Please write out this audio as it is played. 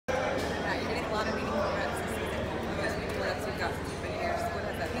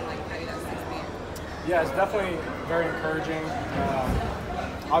Yeah, it's definitely very encouraging.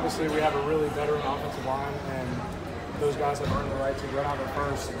 Obviously, we have a really veteran offensive line, and those guys have earned the right to run out there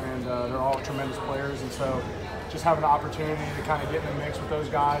first, and they're all tremendous players. And so just having the opportunity to kind of get in the mix with those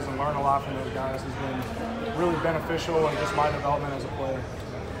guys and learn a lot from those guys has been really beneficial in just my development as a player.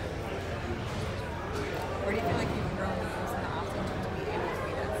 Where do you feel like you've grown in the offense to be able to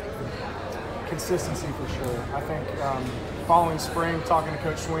be that successful? Consistency for sure. I think following spring, talking to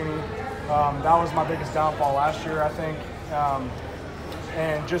Coach Sweeney, that was my biggest downfall last year, I think.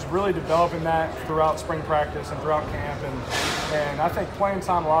 And just really developing that throughout spring practice and throughout camp. And I think playing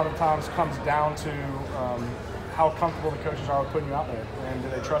time a lot of times comes down to how comfortable the coaches are with putting you out there, and do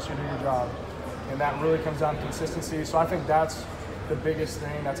they trust you to do your job. And that really comes down to consistency. So I think that's the biggest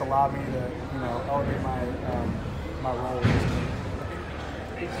thing that's allowed me to, elevate my role.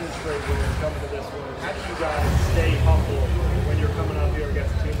 18 straight wins coming to this one. How do you guys stay humble when you're coming up here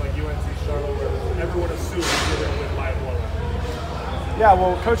against a team like UNC Charlotte, where everyone assumes you're going to win by a blowout? Yeah,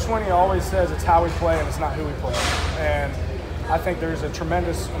 well, Coach Sweeney always says it's how we play and it's not who we play. And I think there's a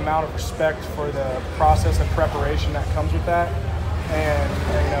tremendous amount of respect for the process and preparation that comes with that.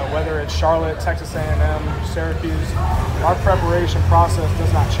 And whether it's Charlotte, Texas A&M, Syracuse, our preparation process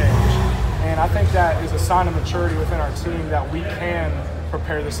does not change. And I think that is a sign of maturity within our team that we can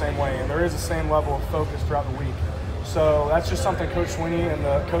prepare the same way, and there is the same level of focus throughout the week. So that's just something Coach Sweeney and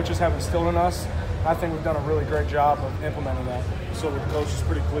the coaches have instilled in us. I think we've done a really great job of implementing that. So the coach is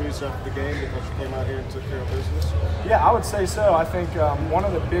pretty pleased after the game because you came out here and took care of business? Yeah, I would say so. I think one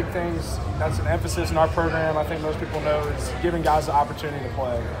of the big things that's an emphasis in our program, I think most people know, is giving guys the opportunity to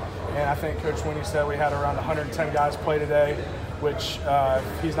play. And I think Coach Sweeney said we had around 110 guys play today, which,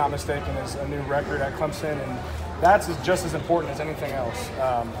 if he's not mistaken, is a new record at Clemson. And that's just as important as anything else.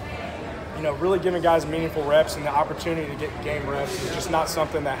 Really giving guys meaningful reps and the opportunity to get game reps is just not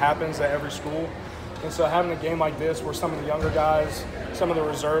something that happens at every school. And so having a game like this where some of the younger guys, some of the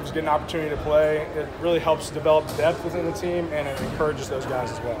reserves get an opportunity to play, it really helps develop depth within the team, and it encourages those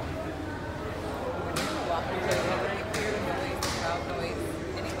guys as well.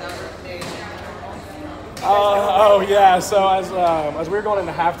 Oh yeah, so as we were going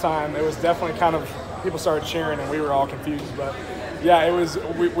into halftime, it was definitely kind of, people started cheering and we were all confused, but yeah, it was,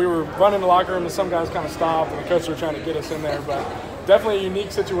 we were running the locker room and some guys kind of stopped and the coaches were trying to get us in there, but definitely a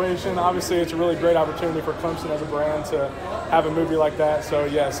unique situation. Obviously, it's a really great opportunity for Clemson as a brand to have a movie like that, so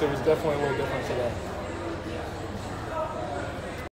yes, it was definitely a little different today.